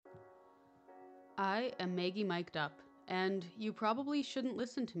I am Maggie Mic'd Up, and you probably shouldn't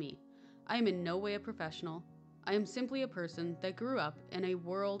listen to me. I am in no way a professional. I am simply a person that grew up in a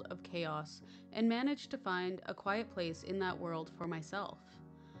world of chaos and managed to find a quiet place in that world for myself.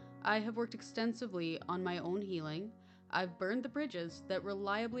 I have worked extensively on my own healing. I've burned the bridges that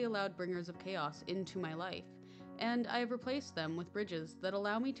reliably allowed bringers of chaos into my life, and I have replaced them with bridges that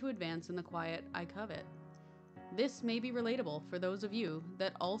allow me to advance in the quiet I covet. This may be relatable for those of you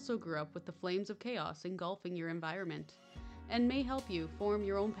that also grew up with the flames of chaos engulfing your environment, and may help you form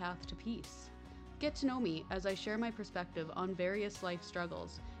your own path to peace. Get to know me as I share my perspective on various life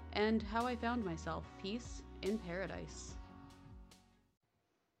struggles and how I found myself peace in paradise.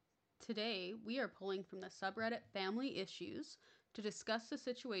 Today, we are pulling from the subreddit Family Issues to discuss the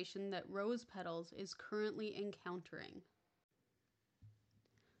situation that Rose Petals is currently encountering.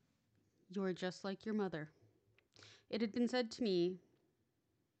 You're just like your mother. It had been said to me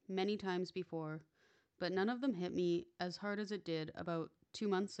many times before, but none of them hit me as hard as it did about 2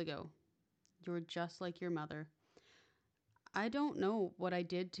 months ago. You're just like your mother. I don't know what I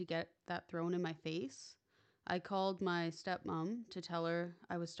did to get that thrown in my face. I called my stepmom to tell her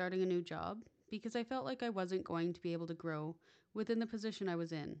I was starting a new job because I felt like I wasn't going to be able to grow within the position I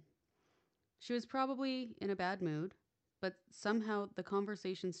was in. She was probably in a bad mood, but somehow the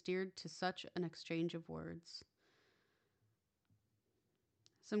conversation steered to such an exchange of words.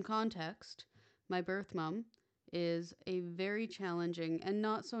 Some context: my birth mom is a very challenging and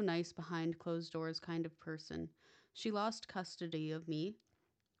not so nice behind closed doors kind of person. She lost custody of me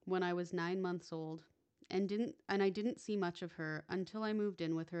when I was 9 months old and I didn't see much of her until I moved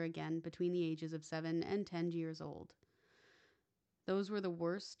in with her again between the ages of 7 and 10 years old. Those were the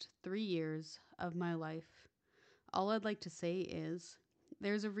worst 3 years of my life. All I'd like to say is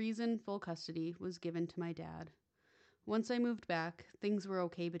there's a reason full custody was given to my dad. Once I moved back, things were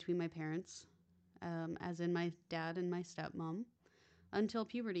okay between my parents, as in my dad and my stepmom, until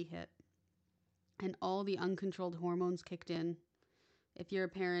puberty hit and all the uncontrolled hormones kicked in. If you're a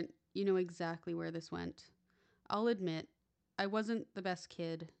parent, you know exactly where this went. I'll admit, I wasn't the best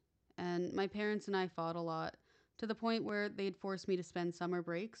kid, and my parents and I fought a lot, to the point where they'd force me to spend summer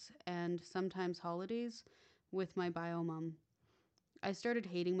breaks and sometimes holidays with my bio mom. I started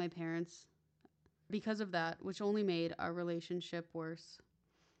hating my parents because of that, which only made our relationship worse.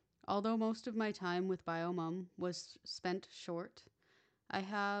 Although most of my time with bio mom was spent short, I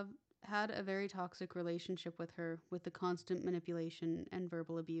have had a very toxic relationship with her, with the constant manipulation and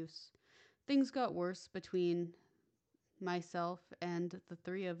verbal abuse. Things got worse between myself and the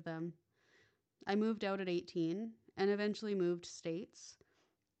three of them. I moved out at 18 and eventually moved states.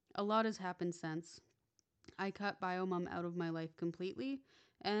 A lot has happened since. I cut biomom out of my life completely,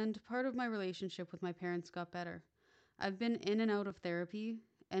 and part of my relationship with my parents got better. I've been in and out of therapy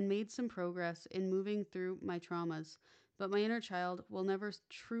and made some progress in moving through my traumas, but my inner child will never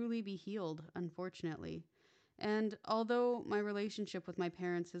truly be healed, unfortunately. And although my relationship with my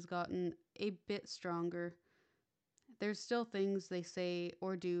parents has gotten a bit stronger, there's still things they say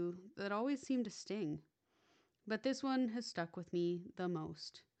or do that always seem to sting. But this one has stuck with me the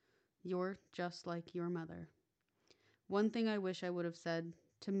most. You're just like your mother. One thing I wish I would have said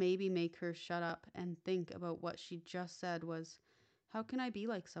to maybe make her shut up and think about what she just said was, how can I be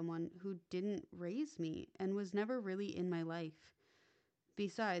like someone who didn't raise me and was never really in my life?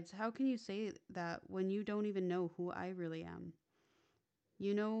 Besides, how can you say that when you don't even know who I really am?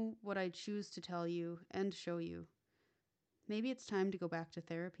 You know what I choose to tell you and show you. Maybe it's time to go back to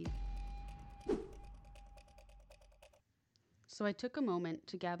therapy. So I took a moment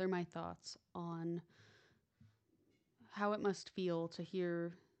to gather my thoughts on how it must feel to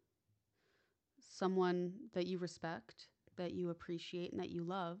hear someone that you respect, that you appreciate, and that you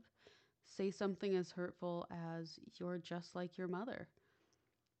love say something as hurtful as, you're just like your mother.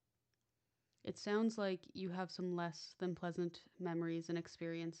 It sounds like you have some less than pleasant memories and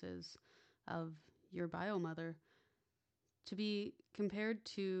experiences of your bio mother. To be compared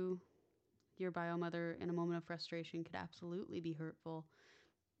to your bio mother in a moment of frustration could absolutely be hurtful,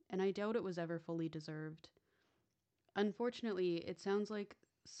 and I doubt it was ever fully deserved. Unfortunately, it sounds like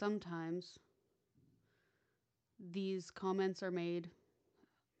sometimes these comments are made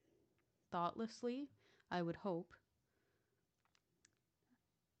thoughtlessly, I would hope,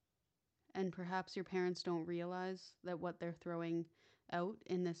 and perhaps your parents don't realize that what they're throwing out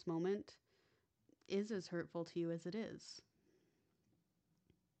in this moment is as hurtful to you as it is.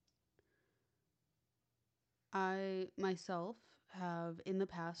 I myself have in the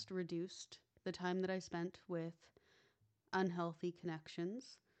past reduced the time that I spent with unhealthy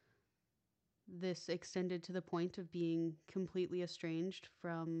connections. This extended to the point of being completely estranged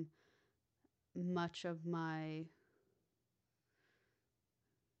from much of my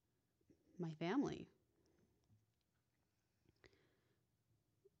family.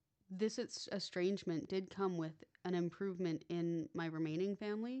 This estrangement did come with an improvement in my remaining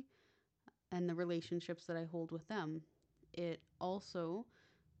family and the relationships that I hold with them. It also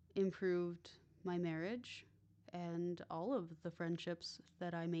improved my marriage and all of the friendships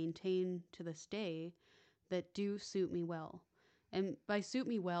that I maintain to this day that do suit me well. And by suit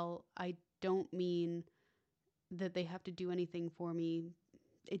me well, I don't mean that they have to do anything for me.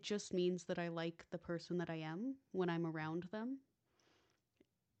 It just means that I like the person that I am when I'm around them.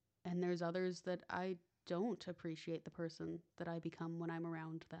 And there's others that I don't appreciate the person that I become when I'm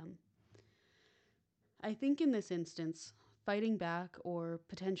around them. I think in this instance, fighting back or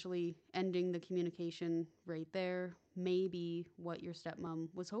potentially ending the communication right there may be what your stepmom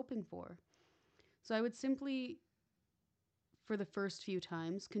was hoping for. So I would simply, for the first few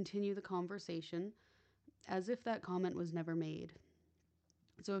times, continue the conversation as if that comment was never made.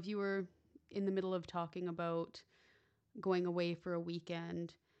 So if you were in the middle of talking about going away for a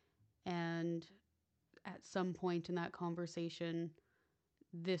weekend and at some point in that conversation,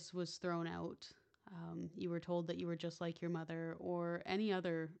 this was thrown out. You were told that you were just like your mother, or any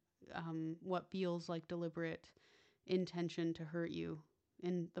other what feels like deliberate intention to hurt you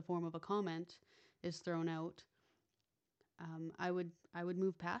in the form of a comment is thrown out. I would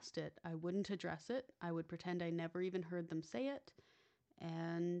move past it. I wouldn't address it. I would pretend I never even heard them say it,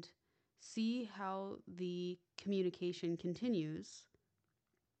 and see how the communication continues.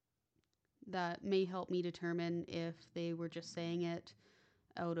 That may help me determine if they were just saying it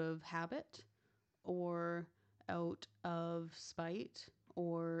out of habit or out of spite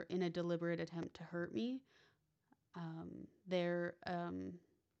or in a deliberate attempt to hurt me. Their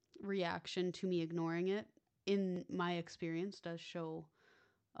reaction to me ignoring it, in my experience, does show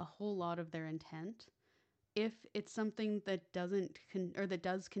a whole lot of their intent. If it's something that doesn't or that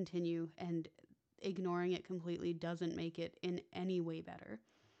does continue and ignoring it completely doesn't make it in any way better,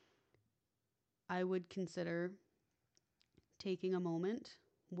 I would consider taking a moment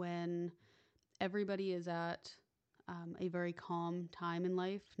when everybody is at a very calm time in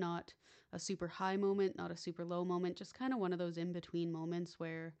life, not a super high moment, not a super low moment, just kind of one of those in between moments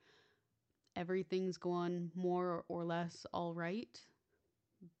where everything's going more or less all right,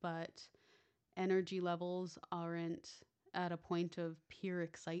 but energy levels aren't at a point of pure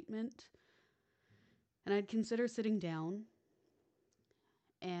excitement. And I'd consider sitting down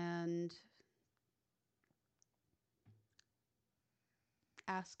and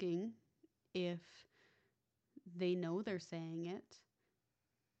asking if they know they're saying it,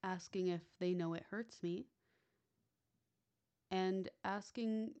 asking if they know it hurts me, and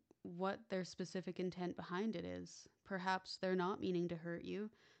asking what their specific intent behind it is. Perhaps they're not meaning to hurt you.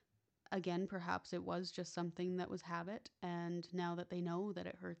 Again, perhaps it was just something that was habit, and now that they know that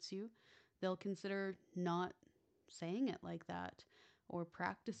it hurts you, they'll consider not saying it like that or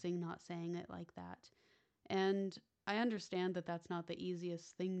practicing not saying it like that. And I understand that that's not the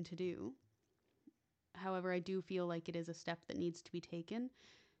easiest thing to do. However, I do feel like it is a step that needs to be taken.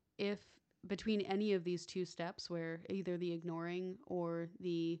 If between any of these two steps, where either the ignoring or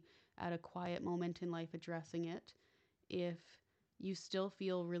the at a quiet moment in life addressing it, if you still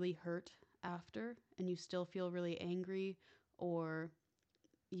feel really hurt after and you still feel really angry, or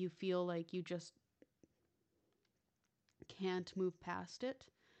you feel like you just can't move past it,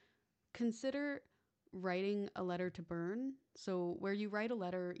 consider writing a letter to burn. So, where you write a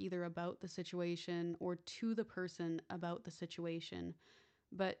letter either about the situation or to the person about the situation,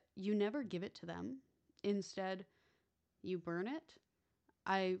 but you never give it to them. Instead, you burn it.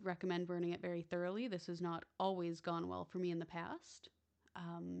 I recommend burning it very thoroughly. This has not always gone well for me in the past.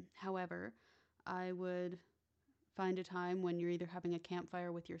 However, I would find a time when you're either having a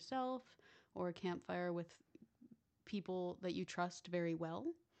campfire with yourself or a campfire with people that you trust very well,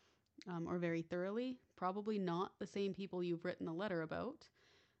 or very thoroughly. Probably not the same people you've written the letter about.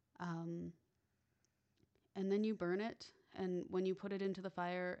 Um, and then you burn it. And when you put it into the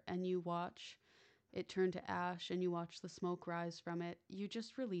fire and you watch it turn to ash and you watch the smoke rise from it, you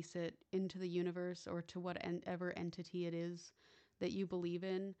just release it into the universe or to whatever entity it is that you believe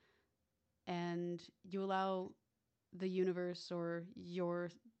in. And you allow the universe or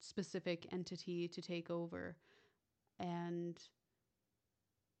your specific entity to take over. And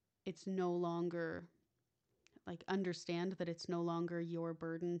it's no longer, like, understand that it's no longer your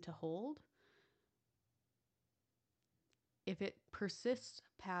burden to hold. If it persists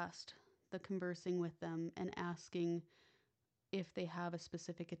past the conversing with them and asking if they have a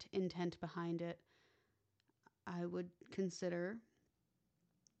specific intent behind it, I would consider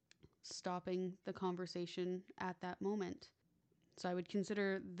stopping the conversation at that moment. So I would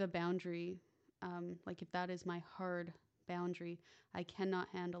consider the boundary, like if that is my hard boundary, I cannot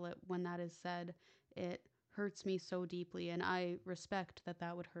handle it when that is said. It hurts me so deeply, and I respect that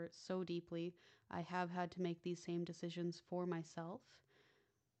that would hurt so deeply. I have had to make these same decisions for myself.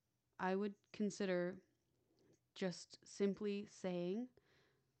 I would consider just simply saying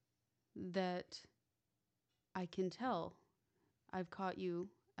that I can tell I've caught you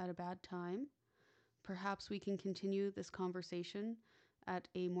at a bad time. Perhaps we can continue this conversation at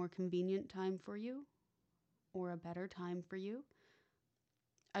a more convenient time for you or a better time for you.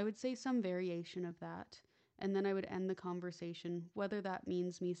 I would say some variation of that. And then I would end the conversation, whether that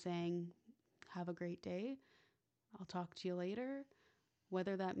means me saying, have a great day, I'll talk to you later,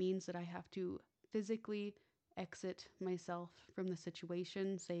 whether that means that I have to physically exit myself from the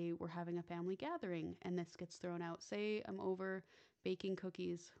situation. Say we're having a family gathering and this gets thrown out. Say I'm over baking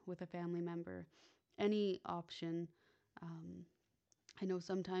cookies with a family member. Any option. I know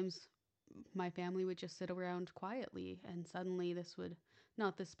sometimes my family would just sit around quietly and suddenly this would,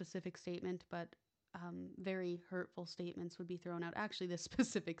 not this specific statement, but very hurtful statements would be thrown out. Actually, this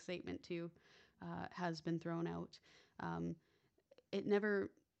specific statement too has been thrown out. It never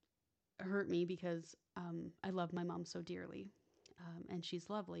hurt me because I love my mom so dearly, and she's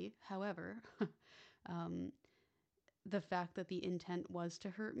lovely. However, the fact that the intent was to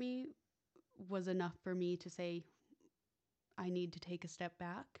hurt me was enough for me to say, I need to take a step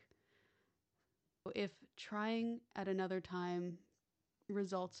back. If trying at another time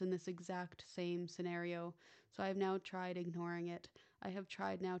results in this exact same scenario, so I've now tried ignoring it. I have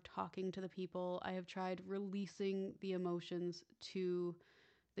tried now talking to the people. I have tried releasing the emotions to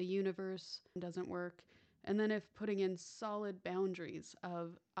the universe. It doesn't work. And then if putting in solid boundaries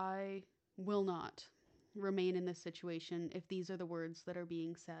of I will not remain in this situation if these are the words that are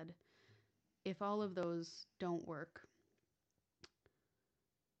being said. If all of those don't work,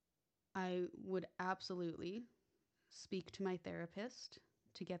 I would absolutely speak to my therapist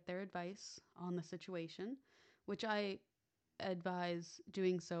to get their advice on the situation, which I advise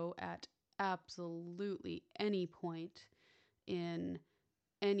doing so at absolutely any point in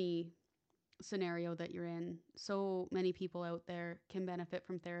any scenario that you're in. So many people out there can benefit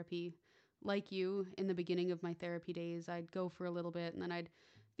from therapy. Like you, in the beginning of my therapy days, I'd go for a little bit and then I'd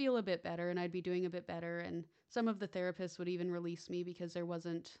feel a bit better and I'd be doing a bit better. And some of the therapists would even release me because there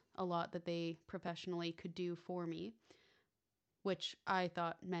wasn't a lot that they professionally could do for me, which I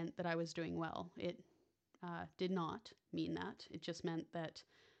thought meant that I was doing well. It did not mean that. It just meant that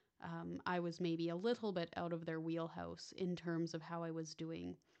I was maybe a little bit out of their wheelhouse in terms of how I was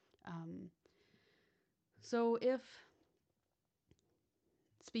doing. So if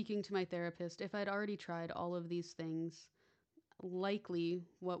speaking to my therapist, if I'd already tried all of these things, likely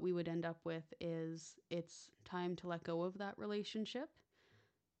what we would end up with is it's time to let go of that relationship.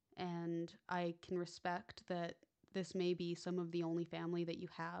 And I can respect that this may be some of the only family that you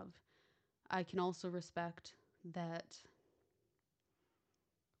have. I can also respect that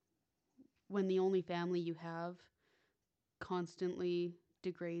when the only family you have constantly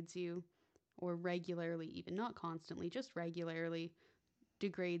degrades you, or regularly, even not constantly, just regularly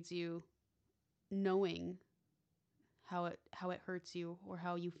degrades you, knowing how it hurts you or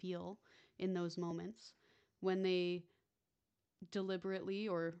how you feel in those moments, when they deliberately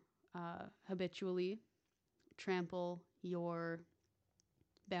or habitually trample your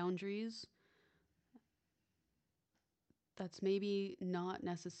boundaries, that's maybe not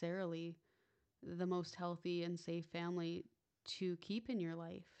necessarily the most healthy and safe family to keep in your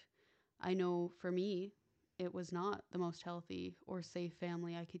life. I know for me, it was not the most healthy or safe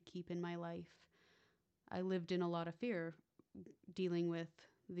family I could keep in my life. I lived in a lot of fear dealing with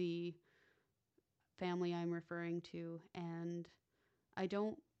the family I'm referring to, and I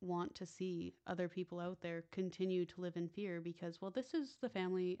don't want to see other people out there continue to live in fear because, well, this is the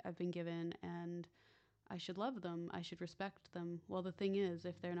family I've been given and I should love them, I should respect them. Well, the thing is,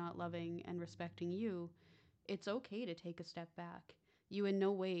 if they're not loving and respecting you, it's okay to take a step back. You in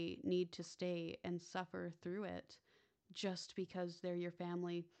no way need to stay and suffer through it just because they're your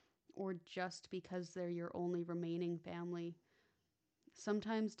family or just because they're your only remaining family.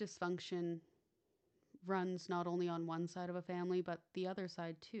 Sometimes dysfunction runs not only on one side of a family, but the other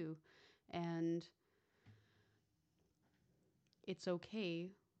side too. And it's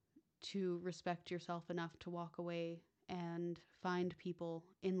okay to respect yourself enough to walk away and find people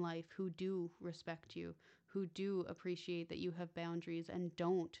in life who do respect you, who do appreciate that you have boundaries and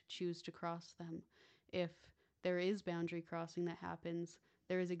don't choose to cross them. If there is boundary crossing that happens,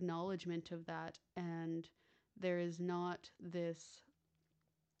 there is acknowledgement of that, and there is not this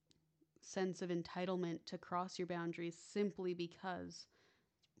sense of entitlement to cross your boundaries simply because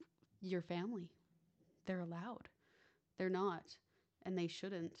your family. They're allowed. They're not, and they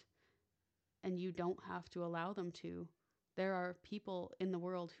shouldn't. And you don't have to allow them to. There are people in the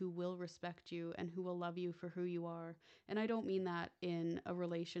world who will respect you and who will love you for who you are. And I don't mean that in a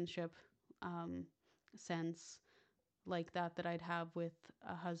relationship sense like that I'd have with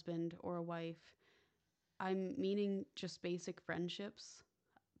a husband or a wife. I'm meaning just basic friendships,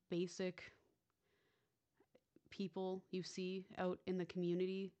 basic people you see out in the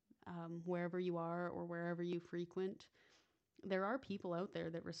community, wherever you are or wherever you frequent. There are people out there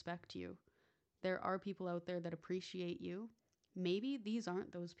that respect you. There are people out there that appreciate you. Maybe these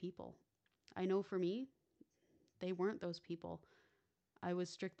aren't those people. I know for me, they weren't those people. I was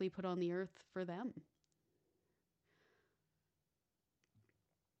strictly put on the earth for them.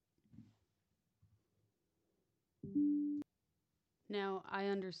 Now, I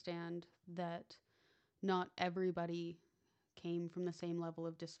understand that not everybody came from the same level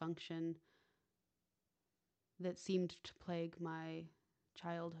of dysfunction that seemed to plague my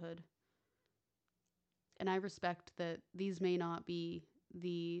childhood. And I respect that these may not be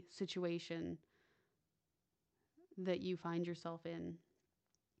the situation that you find yourself in.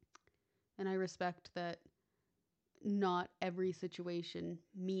 And I respect that not every situation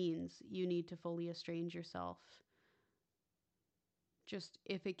means you need to fully estrange yourself. Just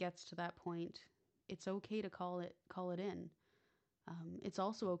if it gets to that point, it's okay to call it in. It's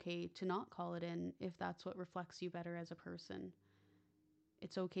also okay to not call it in if that's what reflects you better as a person.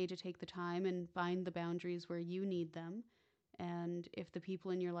 It's okay to take the time and find the boundaries where you need them. And if the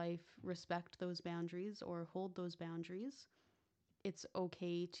people in your life respect those boundaries or hold those boundaries, it's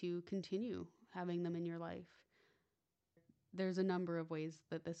okay to continue having them in your life. There's a number of ways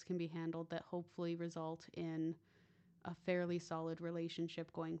that this can be handled that hopefully result in a fairly solid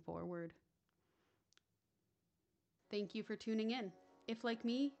relationship going forward. Thank you for tuning in. If, like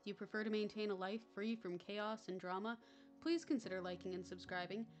me, you prefer to maintain a life free from chaos and drama, please consider liking and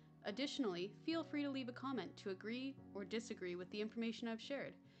subscribing. Additionally, feel free to leave a comment to agree or disagree with the information I've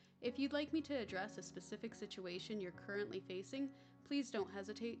shared. If you'd like me to address a specific situation you're currently facing, please don't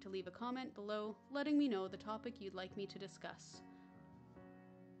hesitate to leave a comment below letting me know the topic you'd like me to discuss.